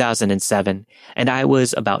 2007, and I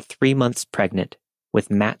was about 3 months pregnant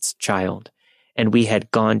with Matt's child, and we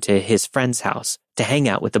had gone to his friend's house to hang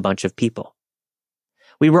out with a bunch of people.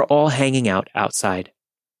 We were all hanging out outside.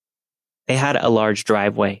 They had a large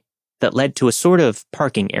driveway that led to a sort of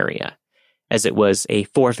parking area, as it was a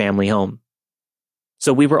 4-family home.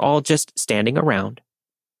 So we were all just standing around.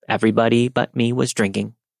 Everybody but me was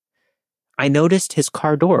drinking. I noticed his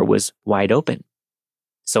car door was wide open.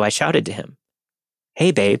 So I shouted to him,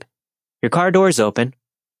 "Hey babe, your car door's open."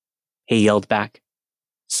 He yelled back,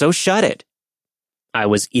 "So shut it." I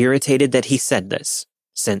was irritated that he said this,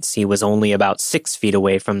 since he was only about 6 feet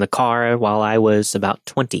away from the car while I was about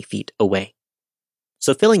 20 feet away.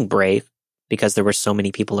 So feeling brave, because there were so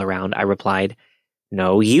many people around, I replied,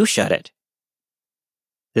 "No, you shut it."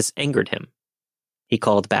 This angered him. He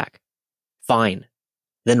called back, "Fine,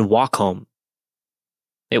 then walk home."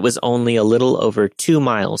 It was only a little over 2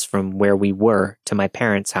 miles from where we were to my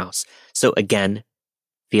parents' house, so again,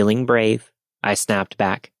 feeling brave, I snapped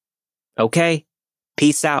back, "Okay.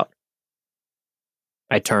 Peace out."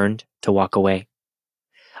 I turned to walk away.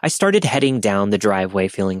 I started heading down the driveway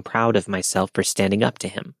feeling proud of myself for standing up to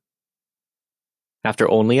him. After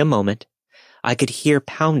only a moment, I could hear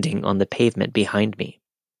pounding on the pavement behind me.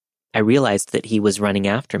 I realized that he was running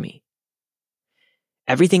after me.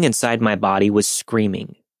 Everything inside my body was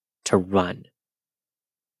screaming to run.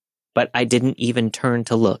 But I didn't even turn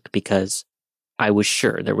to look because I was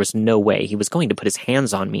sure there was no way he was going to put his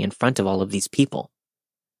hands on me in front of all of these people.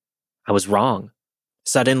 I was wrong.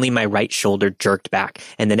 Suddenly, my right shoulder jerked back,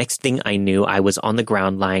 and the next thing I knew, I was on the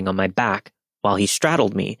ground lying on my back while he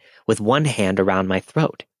straddled me with one hand around my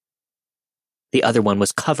throat. The other one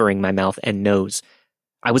was covering my mouth and nose.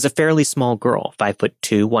 I was a fairly small girl,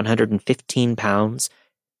 5'2", 115 pounds,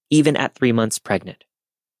 even at 3 months pregnant.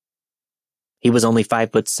 He was only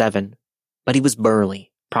 5'7", but he was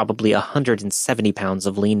burly, probably 170 pounds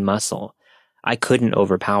of lean muscle. I couldn't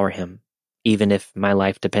overpower him, even if my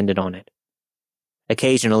life depended on it.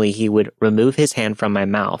 Occasionally, he would remove his hand from my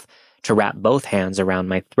mouth to wrap both hands around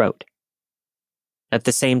my throat. At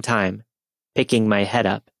the same time, picking my head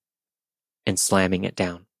up and slamming it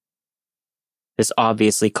down. This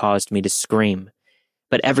obviously caused me to scream,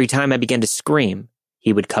 but every time I began to scream,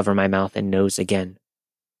 he would cover my mouth and nose again.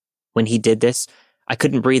 When he did this, I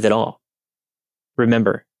couldn't breathe at all.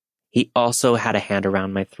 Remember, he also had a hand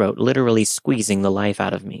around my throat, literally squeezing the life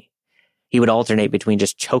out of me. He would alternate between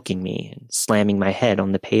just choking me and slamming my head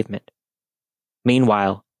on the pavement.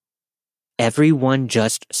 Meanwhile, everyone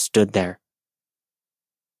just stood there,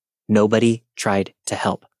 Nobody tried to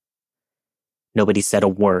help. Nobody said a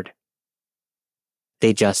word.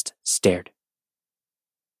 They just stared.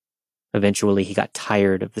 Eventually, he got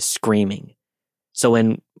tired of the screaming. So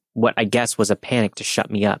in what I guess was a panic to shut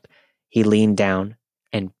me up, he leaned down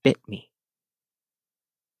and bit me.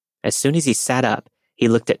 As soon as he sat up, he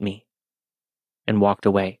looked at me and walked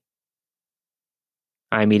away.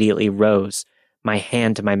 I immediately rose, my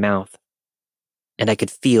hand to my mouth, and I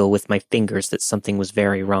could feel with my fingers that something was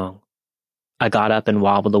very wrong. I got up and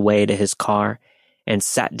wobbled away to his car and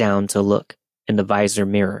sat down to look in the visor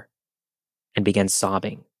mirror and began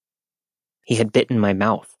sobbing. He had bitten my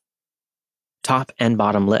mouth, top and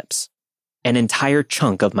bottom lips. An entire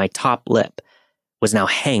chunk of my top lip was now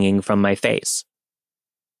hanging from my face.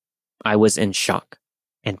 I was in shock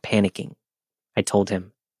and panicking. I told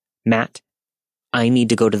him, "Matt, I need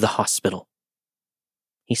to go to the hospital."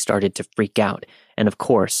 He started to freak out and, of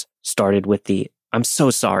course, started with the, "I'm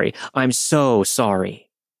so sorry, I'm so sorry."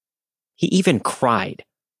 He even cried.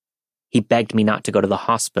 He begged me not to go to the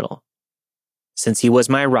hospital. Since he was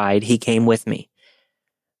my ride, he came with me.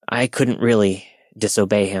 I couldn't really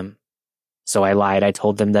disobey him, so I lied. I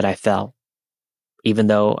told them that I fell. Even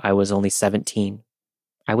though I was only 17,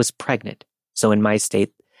 I was pregnant, so in my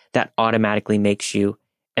state, that automatically makes you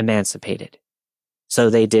emancipated. So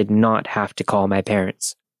they did not have to call my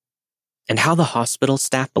parents. And how the hospital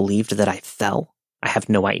staff believed that I fell, I have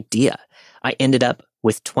no idea. I ended up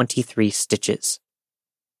with 23 stitches.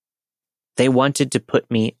 They wanted to put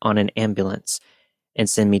me on an ambulance and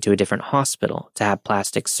send me to a different hospital to have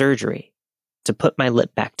plastic surgery to put my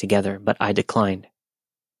lip back together, but I declined.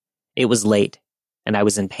 It was late, and I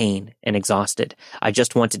was in pain and exhausted. I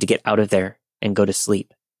just wanted to get out of there and go to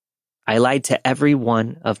sleep. I lied to every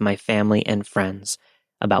one of my family and friends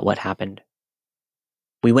about what happened.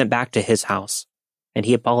 We went back to his house, and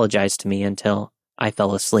he apologized to me until I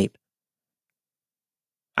fell asleep.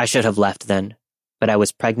 I should have left then, but I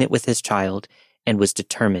was pregnant with his child and was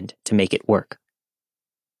determined to make it work.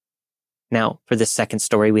 Now, for the second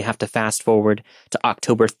story, we have to fast forward to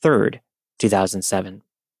October 3rd, 2007.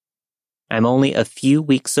 I'm only a few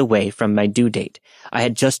weeks away from my due date. I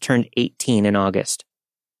had just turned 18 in August.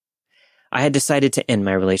 I had decided to end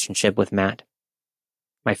my relationship with Matt.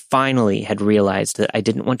 I finally had realized that I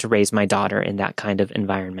didn't want to raise my daughter in that kind of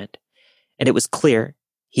environment, and it was clear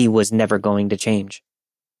he was never going to change.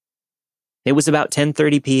 It was about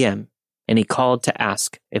 10:30 p.m., and he called to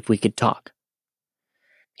ask if we could talk.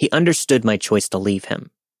 He understood my choice to leave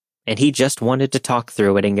him, and he just wanted to talk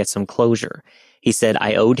through it and get some closure. He said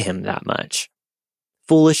I owed him that much.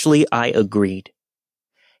 Foolishly, I agreed.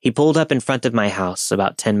 He pulled up in front of my house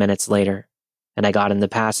about 10 minutes later, and I got in the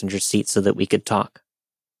passenger seat so that we could talk.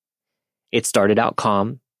 It started out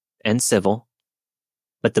calm and civil,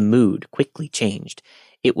 but the mood quickly changed.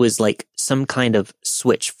 It was like some kind of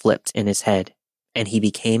switch flipped in his head, and he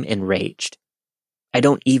became enraged. I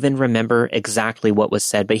don't even remember exactly what was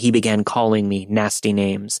said, but he began calling me nasty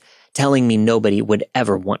names, telling me nobody would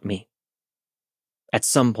ever want me. At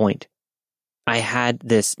some point, I had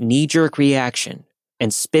this knee-jerk reaction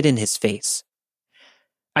and spit in his face.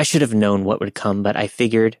 I should have known what would come, but I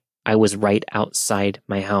figured I was right outside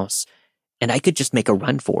my house, and I could just make a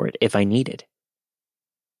run for it if I needed.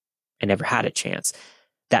 I never had a chance.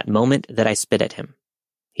 That moment that I spit at him,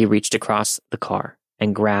 he reached across the car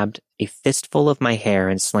and grabbed a fistful of my hair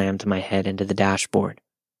and slammed my head into the dashboard.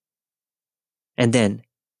 And then,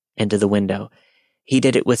 into the window. He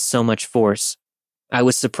did it with so much force, I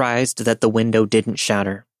was surprised that the window didn't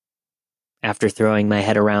shatter. After throwing my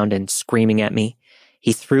head around and screaming at me,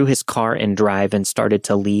 he threw his car in drive and started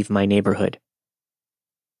to leave my neighborhood.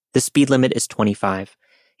 The speed limit is 25.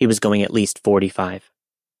 He was going at least 45.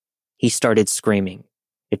 He started screaming,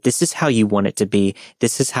 "If this is how you want it to be,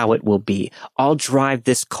 this is how it will be. I'll drive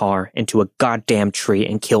this car into a goddamn tree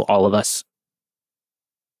and kill all of us."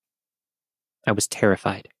 I was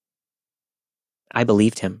terrified. I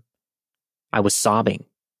believed him. I was sobbing.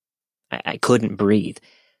 I couldn't breathe.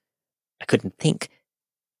 I couldn't think.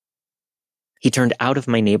 He turned out of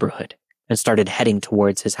my neighborhood and started heading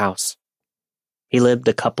towards his house. He lived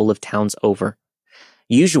a couple of towns over,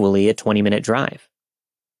 usually a 20-minute drive.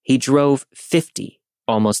 He drove 50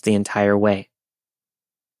 almost the entire way.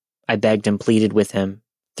 I begged and pleaded with him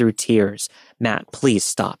through tears. "Matt, please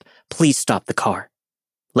stop. Please stop the car.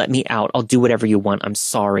 Let me out. I'll do whatever you want. I'm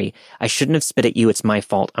sorry. I shouldn't have spit at you. It's my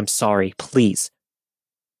fault. I'm sorry. Please."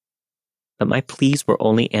 But my pleas were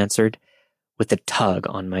only answered with a tug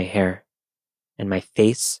on my hair and my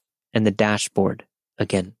face and the dashboard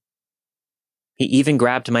again. He even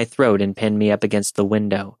grabbed my throat and pinned me up against the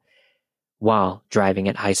window while driving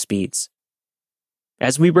at high speeds.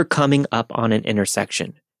 As we were coming up on an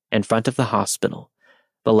intersection in front of the hospital,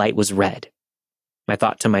 the light was red. I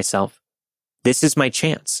thought to myself, this is my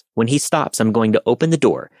chance. When he stops, I'm going to open the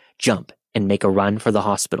door, jump, and make a run for the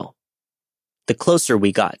hospital. The closer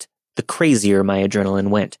we got, the crazier my adrenaline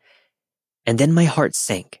went. And then my heart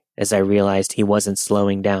sank as I realized he wasn't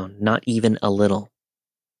slowing down, not even a little.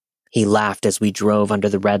 He laughed as we drove under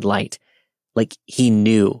the red light, like he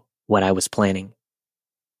knew what I was planning.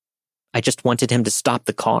 I just wanted him to stop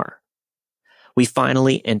the car. We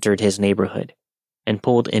finally entered his neighborhood and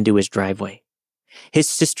pulled into his driveway. His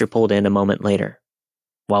sister pulled in a moment later,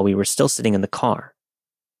 while we were still sitting in the car,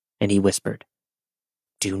 and he whispered,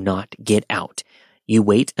 "Do not get out. You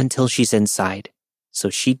wait until she's inside, so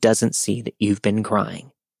she doesn't see that you've been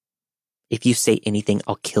crying. If you say anything,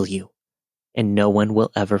 I'll kill you, and no one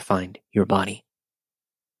will ever find your body."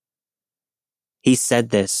 He said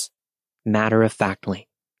this matter-of-factly,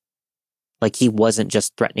 like he wasn't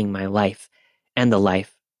just threatening my life and the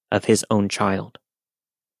life of his own child.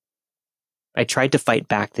 I tried to fight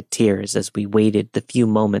back the tears as we waited the few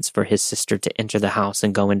moments for his sister to enter the house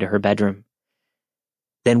and go into her bedroom.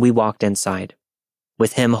 Then we walked inside,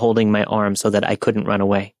 with him holding my arm so that I couldn't run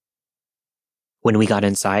away. When we got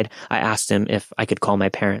inside, I asked him if I could call my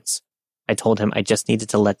parents. I told him I just needed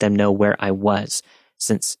to let them know where I was,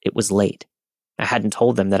 since it was late. I hadn't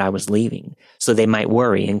told them that I was leaving, so they might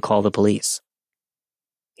worry and call the police.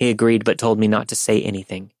 He agreed but told me not to say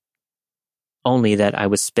anything, only that I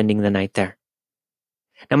was spending the night there.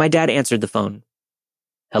 Now my dad answered the phone.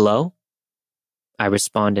 "Hello?" I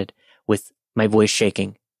responded with my voice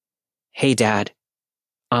shaking. "Hey, Dad.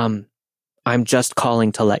 I'm just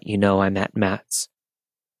calling to let you know I'm at Matt's.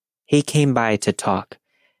 He came by to talk.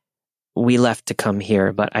 We left to come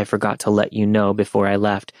here, but I forgot to let you know before I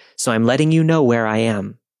left, so I'm letting you know where I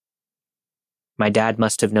am." My dad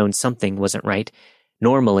must have known something wasn't right.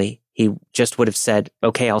 Normally, he just would have said,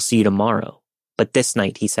 "Okay, I'll see you tomorrow." But this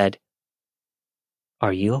night he said,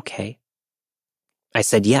 "Are you okay?" I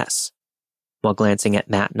said yes, while glancing at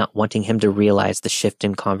Matt, not wanting him to realize the shift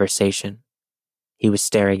in conversation. He was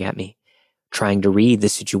staring at me, trying to read the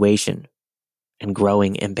situation, and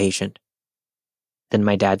growing impatient. Then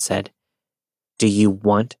my dad said, "Do you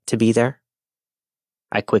want to be there?"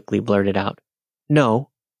 I quickly blurted out, "No."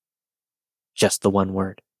 Just the one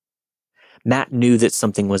word. Matt knew that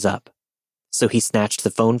something was up, so he snatched the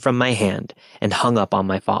phone from my hand and hung up on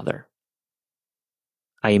my father.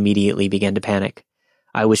 I immediately began to panic.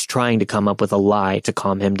 I was trying to come up with a lie to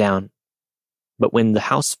calm him down. But when the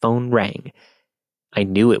house phone rang, I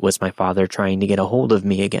knew it was my father trying to get a hold of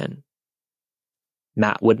me again.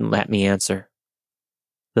 Matt wouldn't let me answer.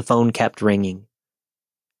 The phone kept ringing,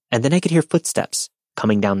 and then I could hear footsteps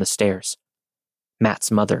coming down the stairs.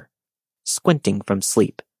 Matt's mother, squinting from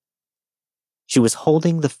sleep. She was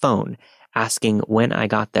holding the phone, asking when I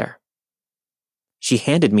got there. She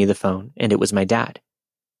handed me the phone, and it was my dad.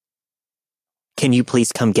 "Can you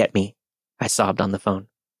please come get me?" I sobbed on the phone.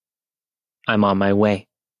 "I'm on my way."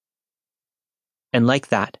 And like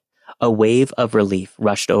that, a wave of relief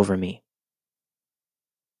rushed over me.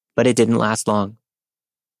 But it didn't last long.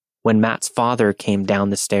 When Matt's father came down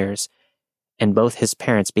the stairs, and both his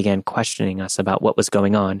parents began questioning us about what was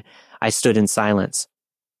going on, I stood in silence,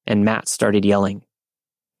 and Matt started yelling.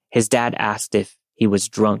 His dad asked if he was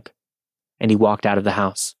drunk, and he walked out of the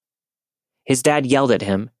house. His dad yelled at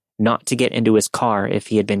him not to get into his car if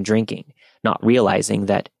he had been drinking, not realizing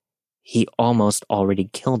that he almost already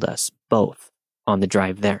killed us both on the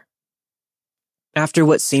drive there. After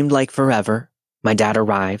what seemed like forever, my dad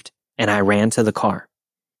arrived, and I ran to the car.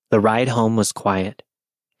 The ride home was quiet.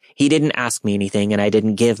 He didn't ask me anything, and I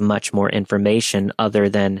didn't give much more information other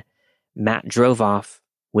than Matt drove off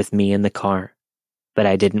with me in the car, but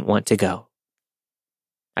I didn't want to go.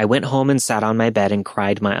 I went home and sat on my bed and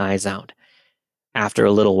cried my eyes out. After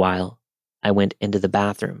a little while, I went into the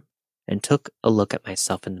bathroom and took a look at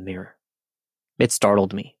myself in the mirror. It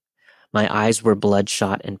startled me. My eyes were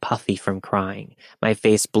bloodshot and puffy from crying, my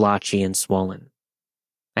face blotchy and swollen.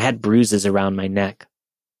 I had bruises around my neck,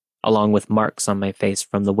 along with marks on my face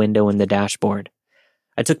from the window in the dashboard.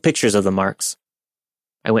 I took pictures of the marks.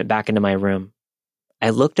 I went back into my room. I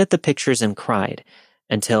looked at the pictures and cried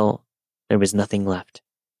until there was nothing left.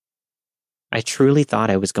 I truly thought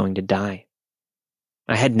I was going to die.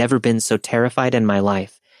 I had never been so terrified in my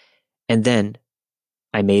life, and then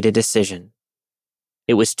I made a decision.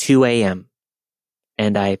 It was 2 a.m.,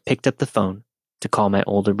 and I picked up the phone to call my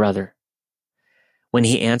older brother. When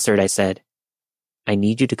he answered, I said, "I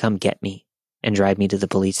need you to come get me and drive me to the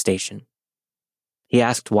police station." He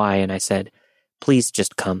asked why, and I said, "Please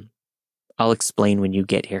just come. I'll explain when you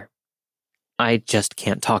get here." I just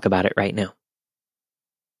can't talk about it right now."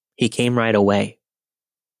 He came right away.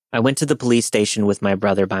 I went to the police station with my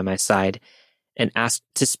brother by my side and asked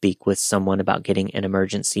to speak with someone about getting an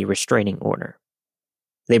emergency restraining order.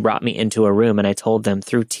 They brought me into a room and I told them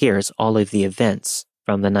through tears all of the events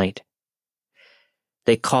from the night.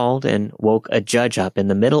 They called and woke a judge up in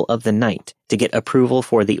the middle of the night to get approval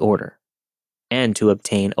for the order and to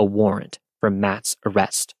obtain a warrant for Matt's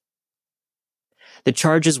arrest. The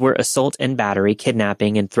charges were assault and battery,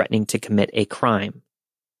 kidnapping, and threatening to commit a crime.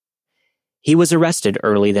 He was arrested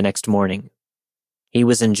early the next morning. He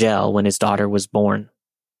was in jail when his daughter was born.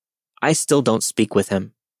 I still don't speak with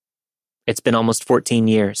him. It's been almost 14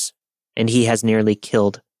 years, and he has nearly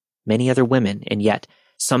killed many other women, and yet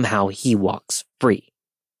somehow he walks free.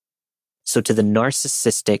 So to the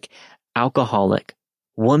narcissistic, alcoholic,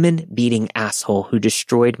 woman-beating asshole who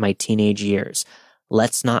destroyed my teenage years,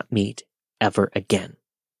 let's not meet ever again.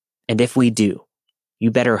 And if we do,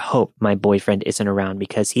 you better hope my boyfriend isn't around,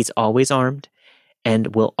 because he's always armed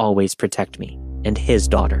and will always protect me and his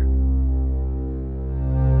daughter.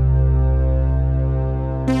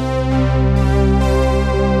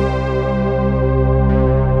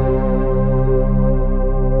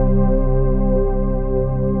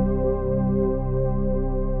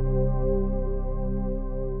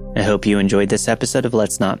 I hope you enjoyed this episode of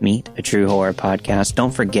Let's Not Meet, a true horror podcast.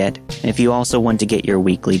 Don't forget, if you also want to get your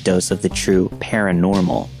weekly dose of the true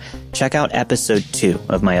paranormal, check out episode 2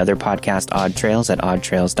 of my other podcast, Odd Trails, at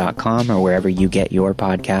oddtrails.com or wherever you get your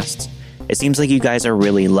podcasts. It seems like you guys are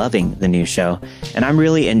really loving the new show, and I'm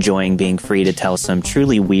really enjoying being free to tell some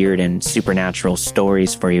truly weird and supernatural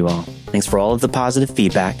stories for you all. Thanks for all of the positive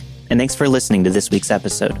feedback, and thanks for listening to this week's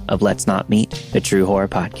episode of Let's Not Meet, a true horror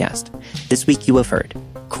podcast. This week you have heard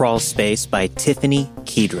Crawl Space by Tiffany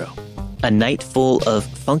Kedro, A Night Full of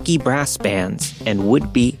Funky Brass Bands and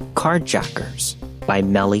Would-Be Carjackers by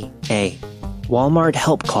Melly A, Walmart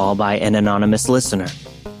Help Call by an Anonymous Listener,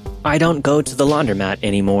 I Don't Go to the Laundromat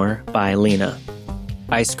Anymore by Lena,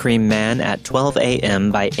 Ice Cream Man at 12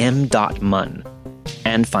 a.m. by M. Munn,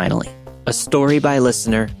 and finally, a story by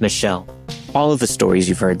listener Michelle. All of the stories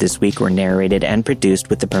you've heard this week were narrated and produced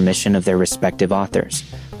with the permission of their respective authors.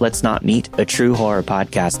 Let's Not Meet, a true horror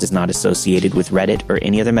podcast, is not associated with Reddit or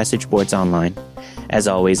any other message boards online. As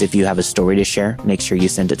always, if you have a story to share, make sure you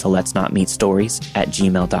send it to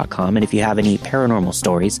letsnotmeetstories@gmail.com. And if you have any paranormal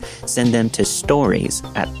stories, send them to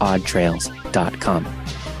stories@oddtrails.com.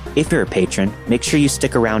 If you're a patron, make sure you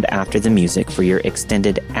stick around after the music for your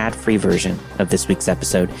extended ad-free version of this week's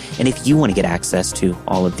episode. And if you want to get access to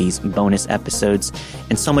all of these bonus episodes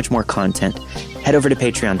and so much more content, head over to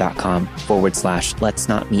patreon.com/Let's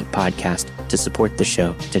Not Meet podcast to support the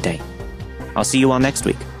show today. I'll see you all next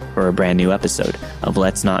week for a brand new episode of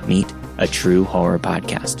Let's Not Meet, a true horror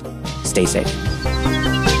podcast. Stay safe.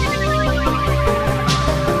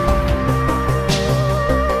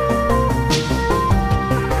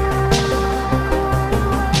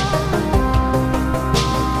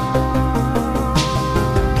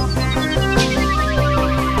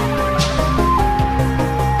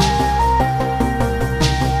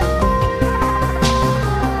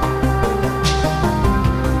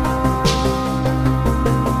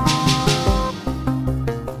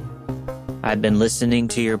 I've been listening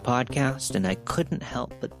to your podcast, and I couldn't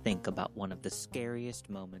help but think about one of the scariest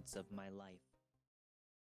moments of my life.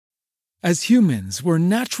 As humans, we're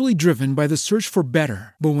naturally driven by the search for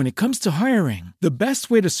better. But when it comes to hiring, the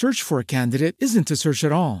best way to search for a candidate isn't to search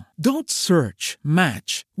at all. Don't search,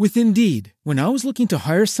 match with Indeed. When I was looking to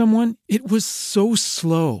hire someone, it was so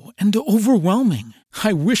slow and overwhelming.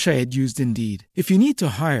 I wish I had used Indeed. If you need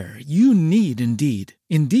to hire, you need Indeed.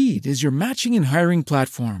 Indeed is your matching and hiring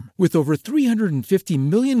platform with over 350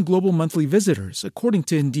 million global monthly visitors, according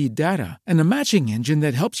to Indeed data, and a matching engine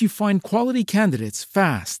that helps you find quality candidates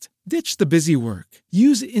fast. Ditch the busy work.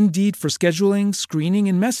 Use Indeed for scheduling, screening,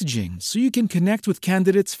 and messaging so you can connect with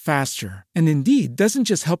candidates faster. And Indeed doesn't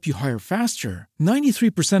just help you hire faster.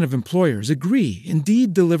 93% of employers agree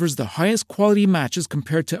Indeed delivers the highest quality matches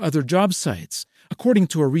compared to other job sites, according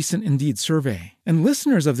to a recent Indeed survey. And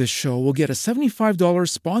listeners of this show will get a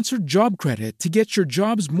 $75 sponsored job credit to get your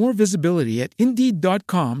jobs more visibility at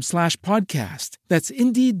Indeed.com/podcast. That's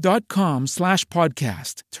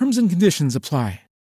Indeed.com/podcast. Terms and conditions apply.